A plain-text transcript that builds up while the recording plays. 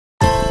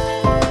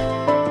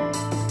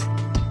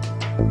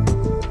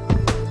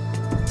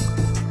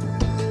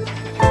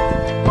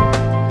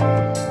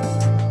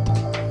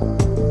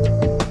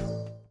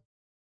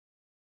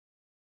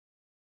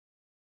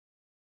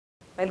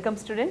Welcome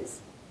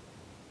students.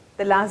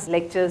 The last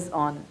lectures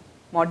on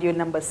module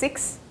number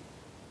 6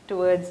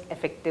 towards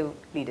effective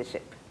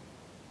leadership.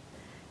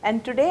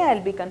 And today I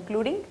will be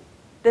concluding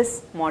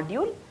this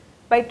module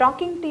by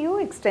talking to you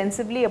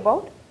extensively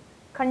about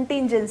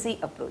contingency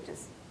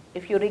approaches.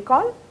 If you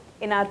recall,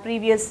 in our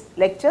previous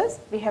lectures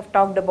we have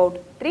talked about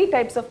 3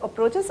 types of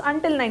approaches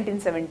until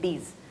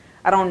 1970s.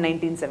 Around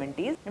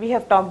 1970s we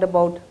have talked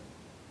about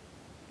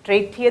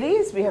trait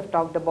theories, we have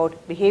talked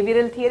about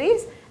behavioral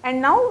theories,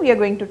 and now we are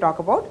going to talk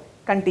about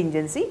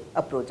contingency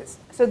approaches.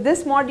 So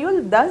this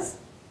module thus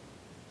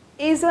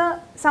is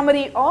a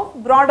summary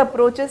of broad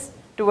approaches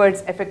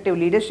towards effective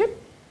leadership.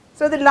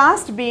 So the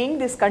last being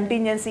this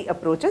contingency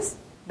approaches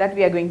that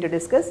we are going to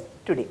discuss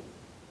today.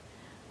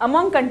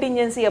 Among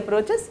contingency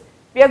approaches,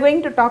 we are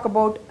going to talk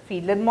about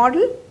Fiedler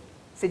model,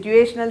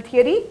 situational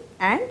theory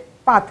and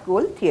path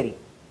goal theory.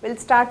 We will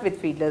start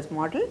with Fiedler's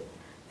model.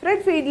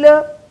 Fred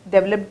Fiedler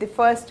developed the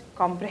first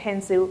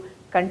comprehensive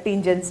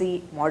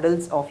contingency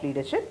models of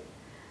leadership.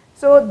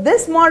 So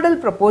this model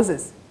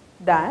proposes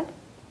that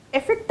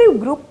effective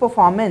group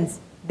performance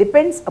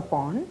depends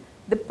upon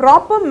the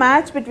proper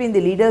match between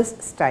the leader's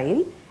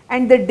style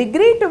and the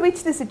degree to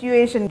which the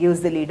situation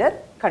gives the leader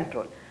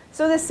control.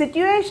 So the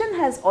situation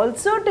has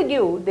also to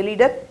give the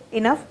leader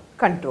enough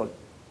control.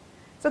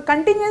 So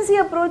contingency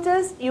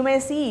approaches, you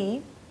may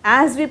see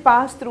as we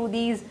pass through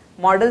these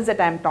models that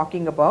I am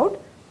talking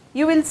about,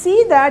 you will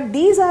see that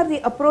these are the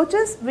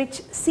approaches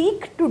which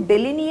seek to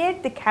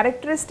delineate the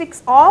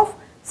characteristics of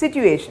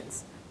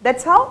situations. That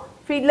is how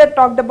Fiedler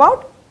talked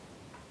about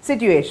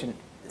situation.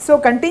 So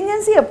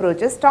contingency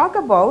approaches talk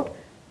about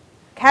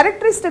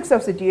characteristics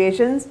of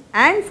situations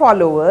and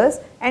followers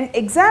and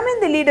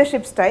examine the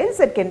leadership styles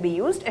that can be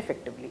used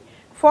effectively.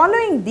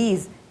 Following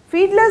these,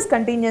 Fiedler's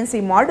contingency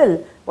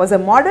model was a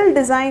model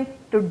designed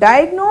to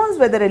diagnose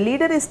whether a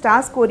leader is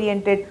task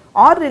oriented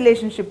or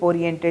relationship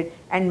oriented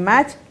and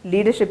match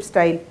leadership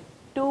style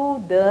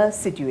to the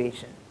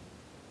situation.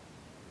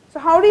 So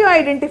how do you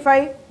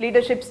identify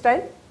leadership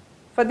style?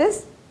 For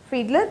this,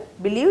 Fiedler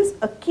believes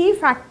a key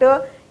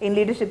factor in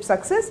leadership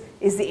success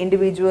is the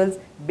individual's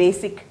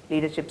basic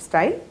leadership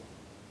style.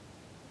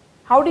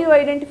 How do you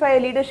identify a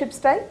leadership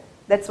style?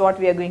 That is what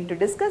we are going to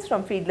discuss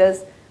from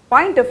Fiedler's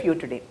point of view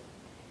today.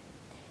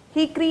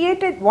 He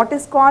created what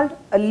is called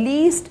a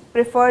least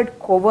preferred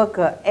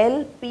coworker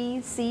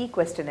LPC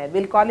questionnaire. We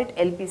will call it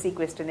LPC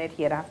questionnaire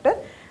hereafter.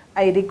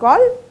 I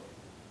recall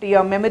to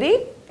your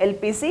memory,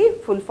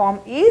 LPC full form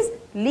is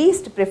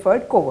least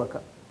preferred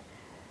coworker.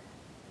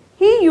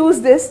 He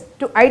used this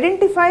to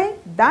identify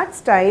that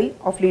style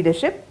of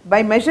leadership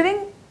by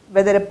measuring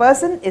whether a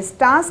person is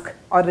task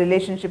or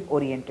relationship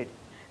oriented.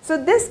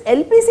 So this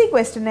LPC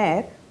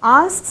questionnaire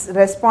asks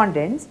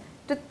respondents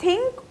to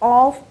think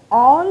of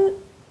all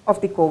of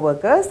the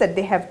co-workers that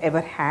they have ever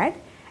had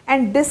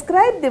and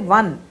describe the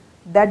one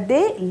that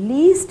they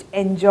least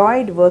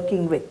enjoyed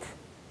working with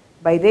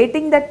by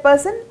rating that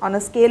person on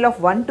a scale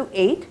of 1 to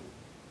 8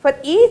 for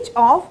each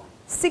of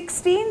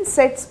 16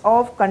 sets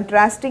of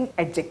contrasting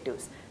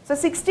adjectives. So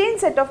 16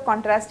 set of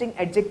contrasting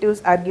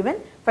adjectives are given,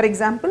 for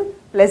example,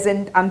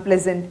 pleasant,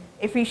 unpleasant,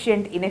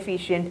 efficient,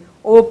 inefficient,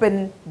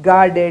 open,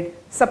 guarded,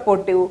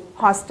 supportive,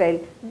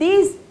 hostile.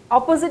 These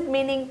opposite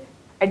meaning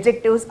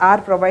adjectives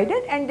are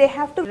provided and they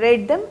have to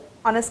rate them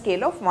on a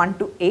scale of 1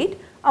 to 8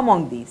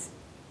 among these.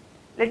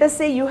 Let us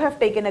say you have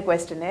taken a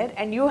questionnaire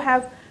and you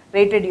have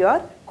rated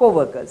your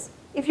co-workers.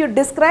 If you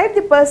describe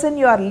the person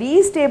you are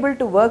least able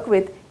to work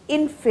with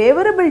in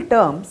favorable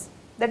terms,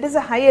 that is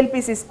a high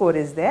LPC score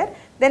is there,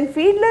 then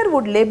Fiedler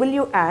would label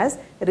you as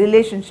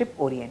relationship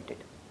oriented.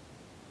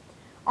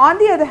 On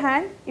the other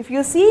hand, if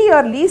you see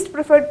your least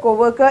preferred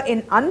co-worker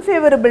in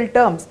unfavorable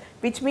terms,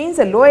 which means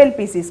a low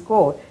LPC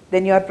score,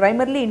 then you are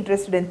primarily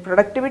interested in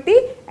productivity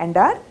and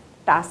are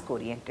task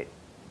oriented.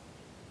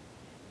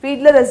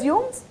 Fiedler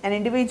assumes an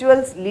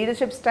individual's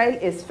leadership style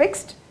is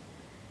fixed.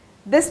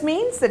 This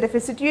means that if a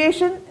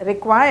situation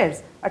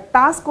requires a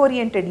task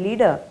oriented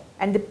leader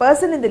and the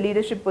person in the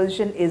leadership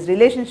position is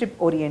relationship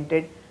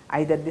oriented,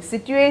 either the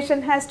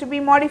situation has to be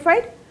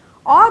modified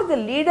or the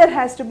leader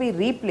has to be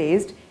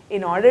replaced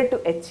in order to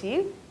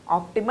achieve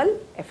optimal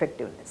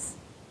effectiveness.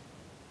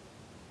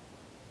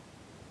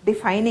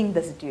 Defining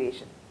the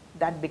situation,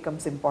 that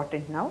becomes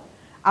important now.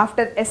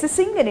 After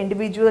assessing an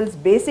individual's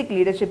basic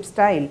leadership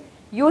style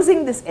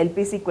using this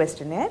LPC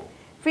questionnaire,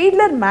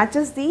 Fiedler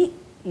matches the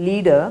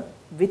leader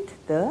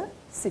with the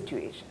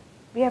situation.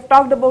 We have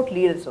talked about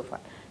leader so far.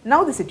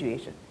 Now the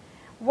situation.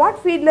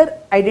 What Fiedler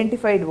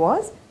identified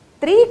was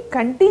 3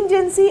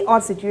 contingency or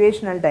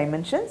situational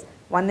dimensions.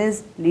 One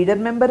is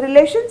leader-member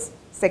relations,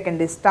 second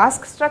is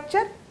task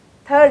structure,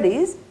 third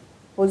is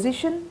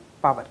position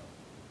power.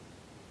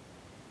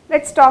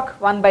 Let us talk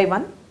one by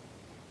one.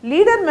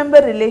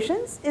 Leader-member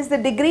relations is the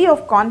degree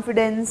of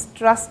confidence,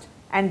 trust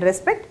and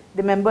respect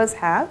the members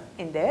have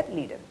in their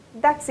leader.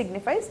 That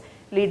signifies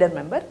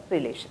leader-member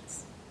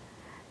relations.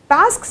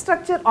 Task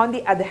structure on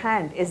the other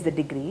hand is the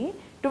degree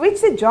to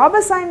which the job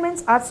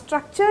assignments are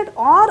structured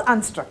or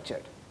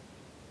unstructured.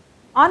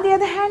 On the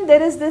other hand,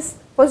 there is this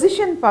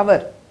position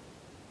power.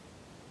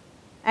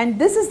 and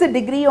this is the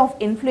degree of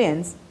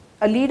influence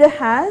a leader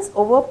has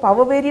over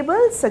power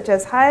variables such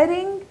as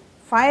hiring,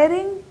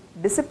 firing,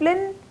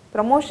 discipline,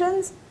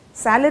 promotions,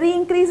 salary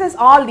increases.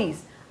 All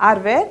these are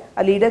where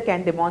a leader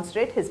can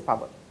demonstrate his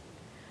power.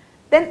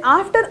 Then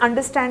after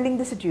understanding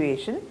the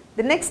situation,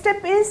 the next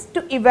step is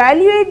to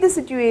evaluate the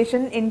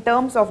situation in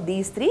terms of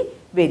these three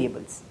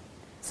variables.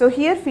 So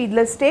here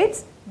Fiedler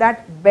states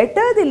that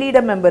better the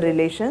leader-member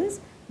relations,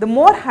 the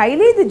more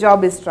highly the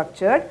job is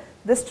structured,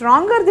 the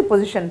stronger the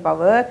position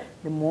power,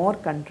 the more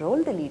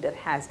control the leader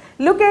has.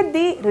 Look at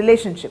the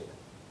relationship.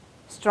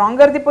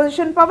 Stronger the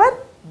position power,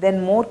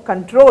 then more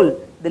control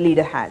the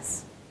leader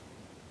has.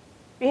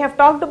 We have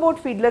talked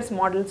about Fiedler's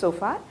model so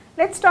far.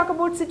 Let's talk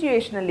about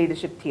situational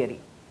leadership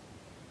theory,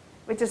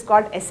 which is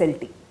called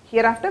SLT.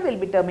 Hereafter we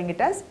will be terming it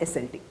as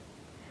SLT.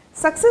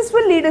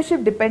 Successful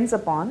leadership depends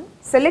upon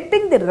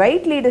selecting the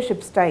right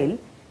leadership style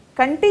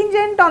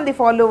contingent on the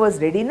followers'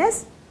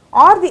 readiness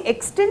or the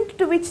extent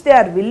to which they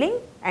are willing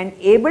and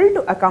able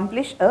to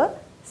accomplish a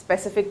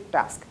specific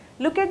task.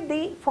 Look at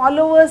the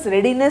followers'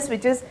 readiness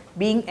which is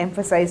being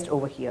emphasized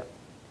over here.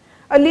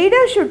 A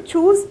leader should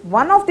choose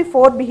one of the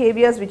four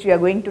behaviors which we are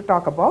going to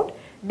talk about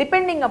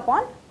depending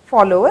upon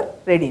follower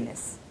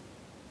readiness.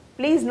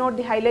 Please note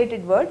the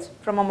highlighted words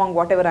from among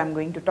whatever I am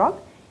going to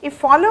talk. If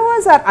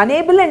followers are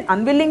unable and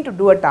unwilling to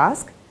do a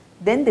task,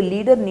 then the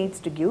leader needs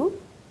to give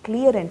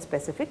clear and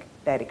specific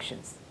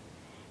directions.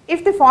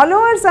 If the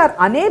followers are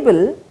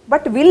unable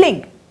but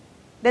willing,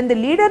 then the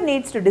leader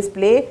needs to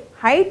display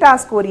high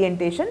task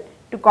orientation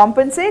to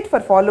compensate for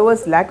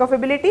followers' lack of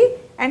ability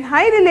and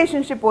high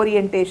relationship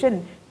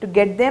orientation to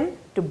get them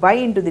to buy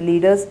into the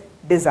leader's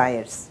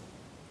desires.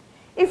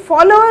 If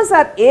followers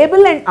are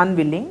able and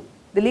unwilling,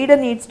 the leader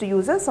needs to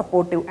use a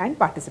supportive and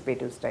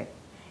participative style.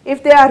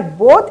 If they are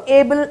both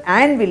able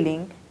and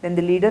willing, then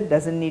the leader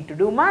doesn't need to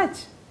do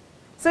much.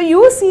 So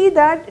you see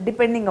that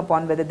depending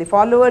upon whether the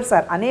followers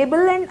are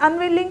unable and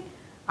unwilling,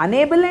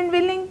 unable and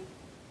willing,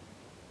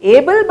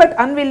 able but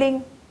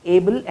unwilling,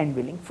 able and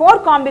willing. Four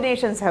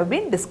combinations have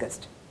been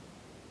discussed.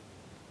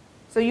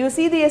 So you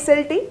see the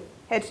SLT,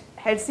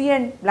 Hersey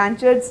and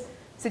Blanchard's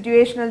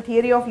situational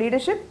theory of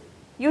leadership.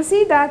 You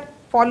see that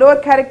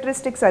follower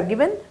characteristics are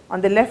given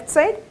on the left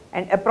side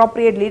and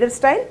appropriate leader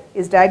style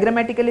is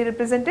diagrammatically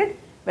represented.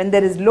 When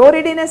there is low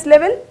readiness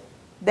level,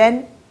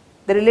 then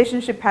the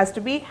relationship has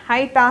to be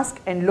high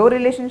task and low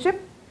relationship.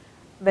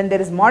 When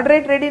there is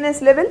moderate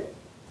readiness level,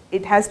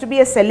 it has to be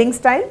a selling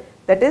style,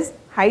 that is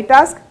high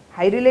task,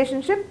 high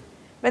relationship.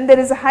 When there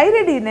is a high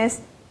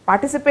readiness,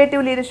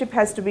 participative leadership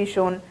has to be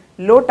shown,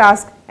 low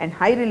task and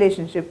high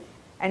relationship.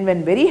 And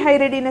when very high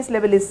readiness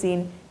level is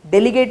seen,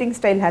 delegating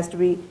style has to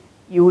be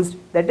used,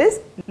 that is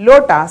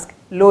low task,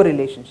 low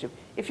relationship.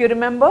 If you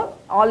remember,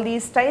 all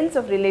these styles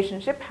of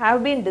relationship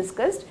have been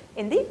discussed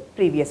in the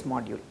previous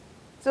module.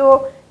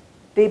 So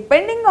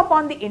depending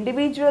upon the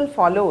individual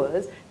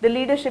followers, the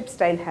leadership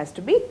style has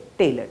to be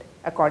tailored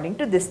according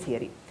to this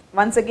theory.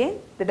 Once again,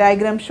 the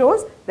diagram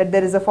shows that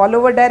there is a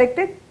follower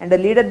directed and a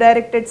leader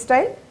directed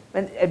style.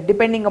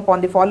 Depending upon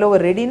the follower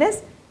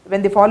readiness,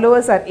 when the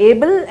followers are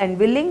able and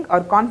willing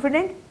or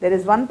confident, there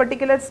is one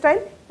particular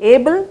style,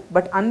 able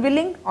but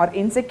unwilling or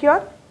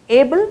insecure,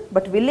 able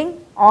but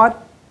willing or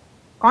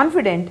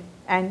confident,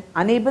 and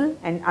unable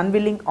and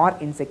unwilling or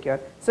insecure.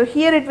 So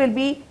here it will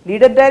be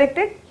leader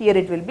directed, here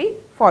it will be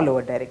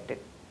follower directed.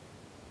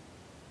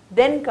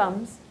 Then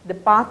comes the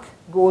path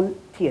goal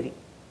theory.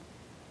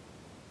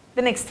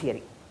 The next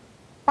theory.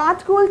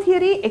 Path goal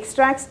theory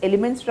extracts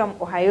elements from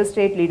Ohio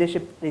State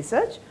leadership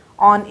research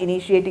on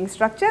initiating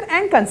structure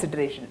and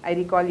consideration. I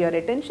recall your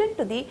attention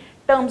to the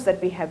terms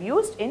that we have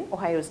used in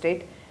Ohio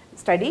State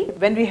study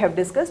when we have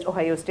discussed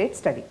Ohio State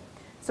study.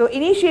 So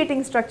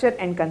initiating structure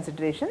and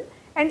consideration,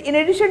 and in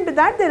addition to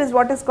that there is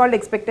what is called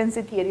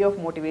expectancy theory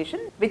of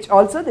motivation, which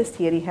also this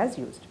theory has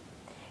used.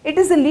 It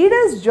is the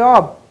leader's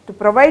job to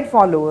provide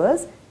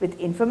followers with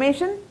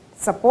information,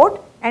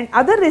 support and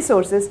other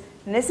resources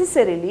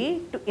necessarily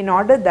in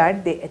order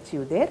that they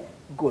achieve their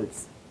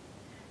goals.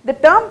 The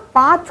term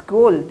path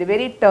goal, the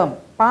very term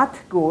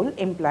path goal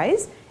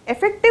implies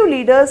effective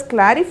leaders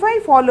clarify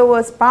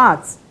followers'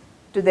 paths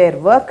to their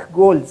work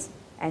goals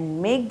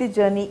and make the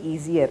journey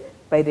easier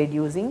by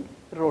reducing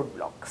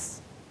roadblocks.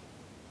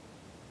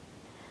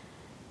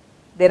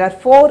 There are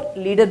four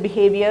leader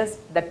behaviors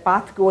that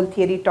path goal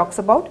theory talks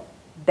about.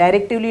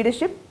 Directive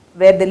leadership,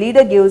 where the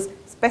leader gives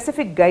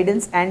specific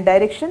guidance and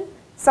direction.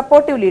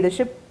 Supportive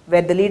leadership,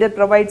 where the leader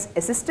provides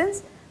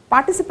assistance.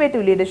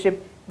 Participative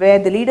leadership, where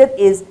the leader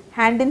is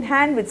hand in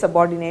hand with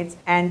subordinates,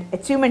 and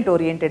achievement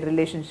oriented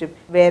relationship,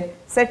 where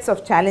sets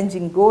of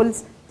challenging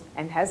goals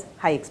and has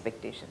high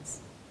expectations.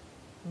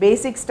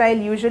 Basic style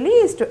usually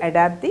is to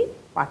adapt the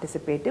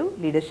participative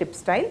leadership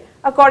style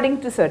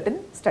according to certain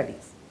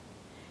studies.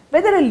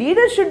 Whether a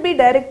leader should be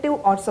directive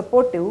or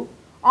supportive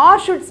or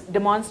should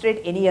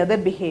demonstrate any other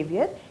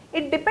behavior,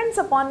 it depends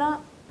upon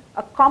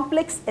a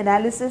complex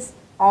analysis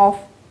of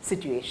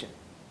situation.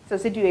 So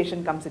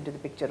situation comes into the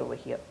picture over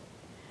here.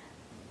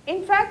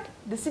 In fact,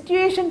 the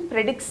situation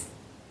predicts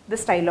the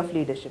style of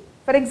leadership.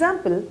 For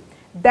example,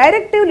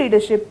 Directive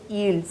leadership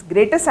yields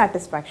greater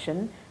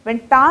satisfaction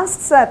when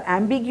tasks are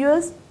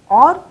ambiguous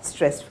or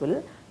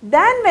stressful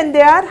than when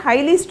they are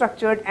highly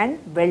structured and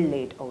well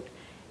laid out.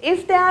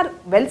 If they are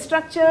well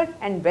structured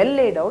and well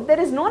laid out, there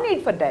is no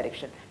need for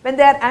direction. When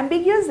they are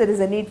ambiguous, there is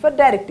a need for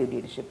directive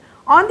leadership.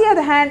 On the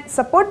other hand,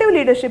 supportive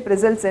leadership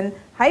results in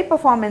high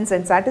performance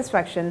and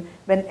satisfaction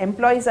when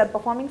employees are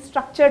performing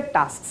structured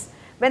tasks.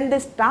 When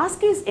this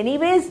task is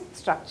anyways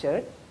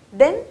structured,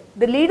 then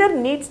the leader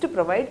needs to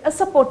provide a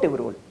supportive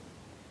role.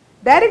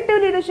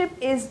 Directive leadership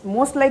is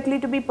most likely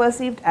to be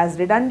perceived as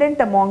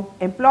redundant among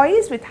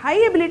employees with high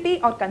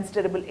ability or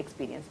considerable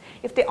experience.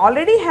 If they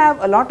already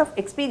have a lot of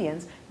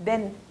experience,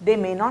 then they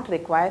may not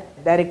require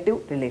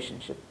directive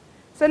relationship.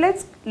 So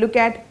let's look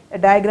at a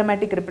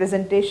diagrammatic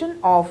representation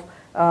of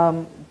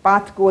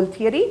path goal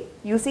theory.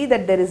 You see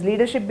that there is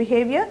leadership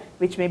behavior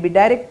which may be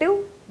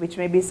directive, which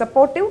may be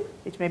supportive,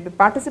 which may be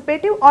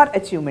participative or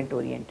achievement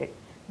oriented.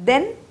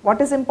 Then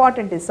what is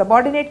important is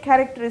subordinate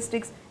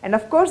characteristics and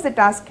of course the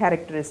task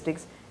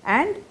characteristics,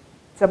 and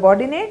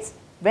subordinates,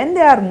 when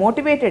they are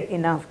motivated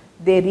enough,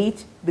 they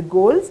reach the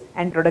goals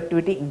and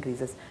productivity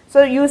increases.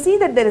 So you see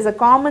that there is a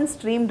common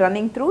stream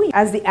running through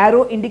as the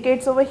arrow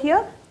indicates over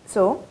here.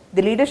 So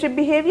the leadership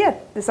behavior,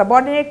 the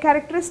subordinate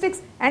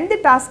characteristics and the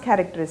task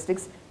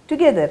characteristics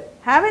together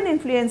have an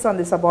influence on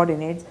the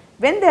subordinates.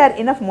 When they are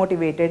enough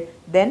motivated,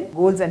 then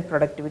goals and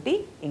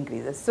productivity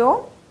increases.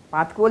 So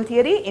path goal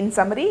theory in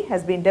summary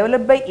has been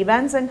developed by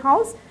Evans and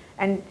House,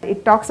 and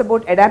it talks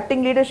about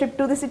adapting leadership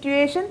to the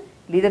situation.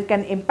 Leader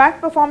can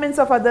impact performance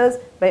of others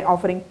by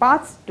offering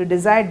paths to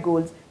desired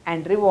goals,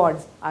 and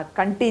rewards are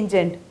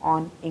contingent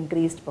on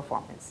increased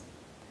performance.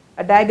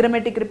 A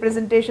diagrammatic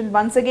representation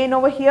once again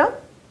over here.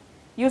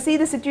 You see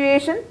the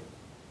situation.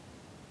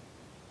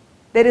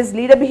 There is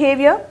leader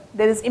behavior,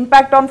 there is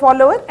impact on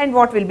follower, and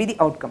what will be the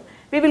outcome.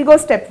 We will go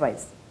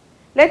stepwise.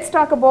 Let's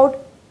talk about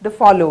the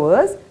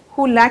followers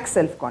who lack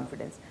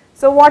self-confidence.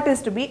 So what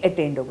is to be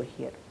attained over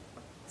here?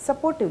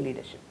 Supportive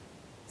leadership.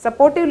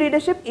 Supportive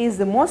leadership is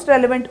the most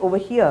relevant over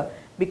here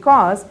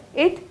because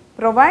it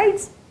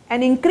provides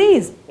an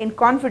increase in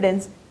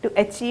confidence to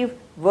achieve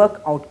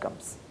work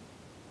outcomes.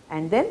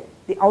 And then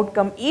the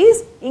outcome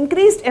is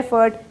increased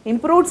effort,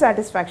 improved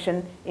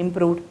satisfaction,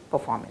 improved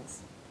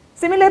performance.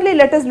 Similarly,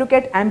 let us look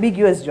at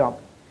ambiguous job.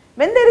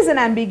 When there is an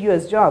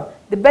ambiguous job,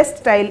 the best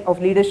style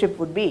of leadership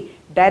would be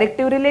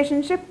directive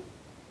relationship.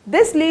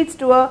 This leads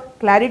to a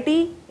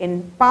clarity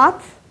in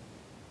path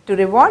to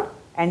reward,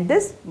 and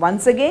this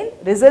once again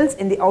results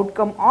in the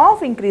outcome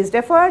of increased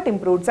effort,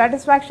 improved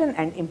satisfaction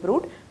and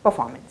improved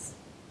performance.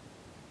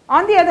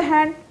 On the other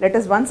hand, let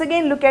us once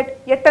again look at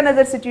yet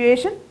another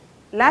situation,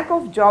 lack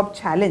of job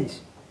challenge.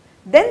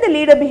 Then the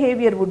leader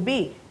behavior would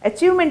be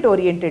achievement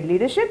oriented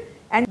leadership,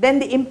 and then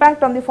the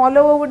impact on the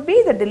follower would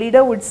be that the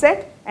leader would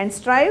set and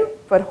strive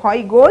for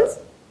high goals,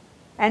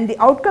 and the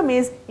outcome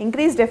is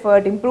increased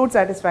effort, improved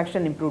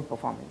satisfaction, improved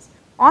performance.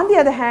 On the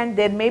other hand,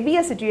 there may be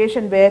a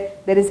situation where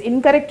there is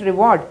incorrect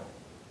reward.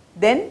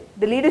 Then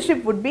the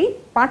leadership would be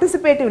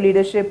participative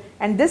leadership,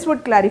 and this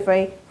would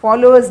clarify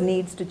followers'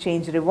 needs to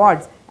change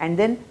rewards, and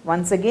then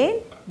once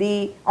again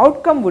the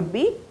outcome would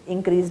be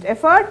increased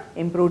effort,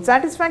 improved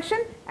satisfaction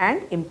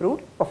and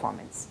improved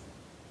performance.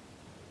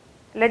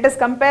 Let us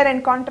compare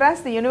and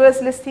contrast the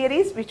universalist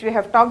theories which we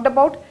have talked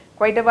about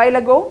quite a while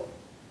ago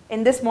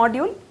in this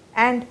module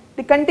and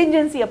the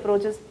contingency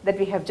approaches that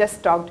we have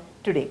just talked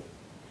today.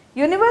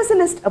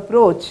 Universalist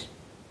approach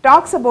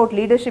talks about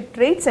leadership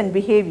traits and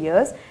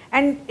behaviors,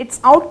 and its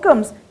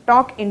outcomes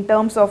talk in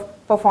terms of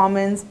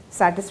performance,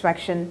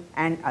 satisfaction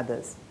and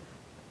others.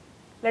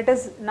 Let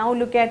us now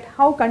look at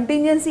how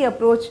contingency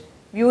approach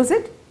views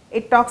it.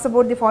 It talks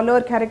about the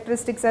follower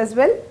characteristics as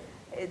well,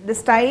 the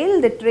style,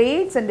 the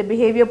traits and the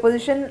behavior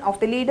position of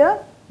the leader,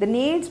 the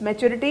needs,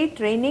 maturity,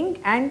 training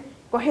and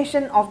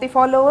cohesion of the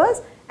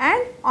followers,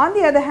 and on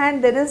the other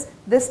hand there is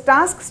this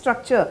task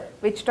structure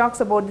which talks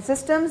about the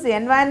systems, the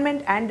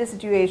environment and the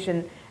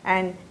situation,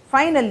 and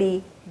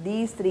finally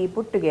these three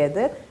put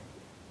together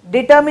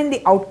determine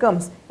the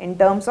outcomes in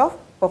terms of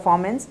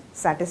performance,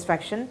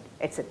 satisfaction,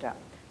 etc.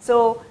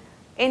 So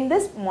in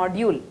this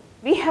module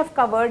we have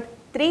covered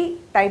three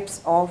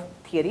types of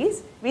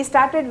theories. We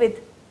started with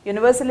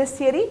universalist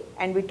theory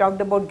and we talked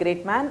about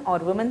great man or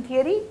woman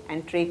theory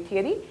and trait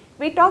theory.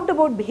 We talked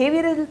about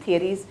behavioral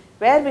theories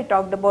where we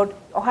talked about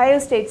Ohio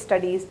State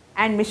studies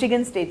and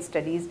Michigan State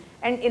studies,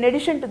 and in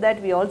addition to that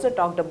we also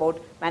talked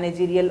about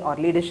managerial or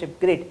leadership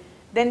grid.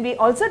 Then we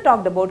also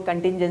talked about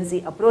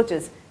contingency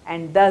approaches,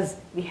 and thus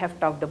we have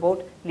talked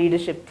about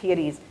leadership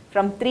theories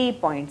from 3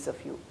 points of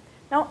view.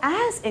 Now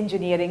as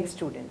engineering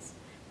students,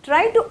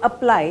 try to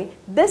apply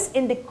this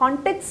in the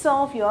context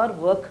of your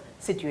work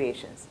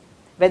situations,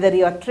 whether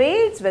your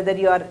traits, whether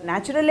your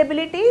natural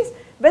abilities,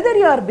 whether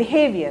your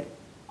behavior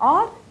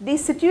or the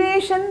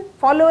situation,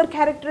 follower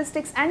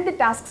characteristics and the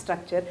task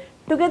structure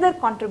together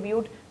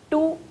contribute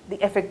to the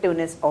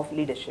effectiveness of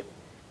leadership.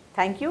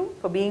 Thank you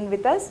for being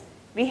with us.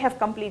 We have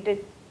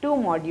completed 2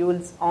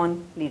 modules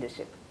on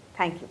leadership.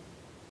 Thank you.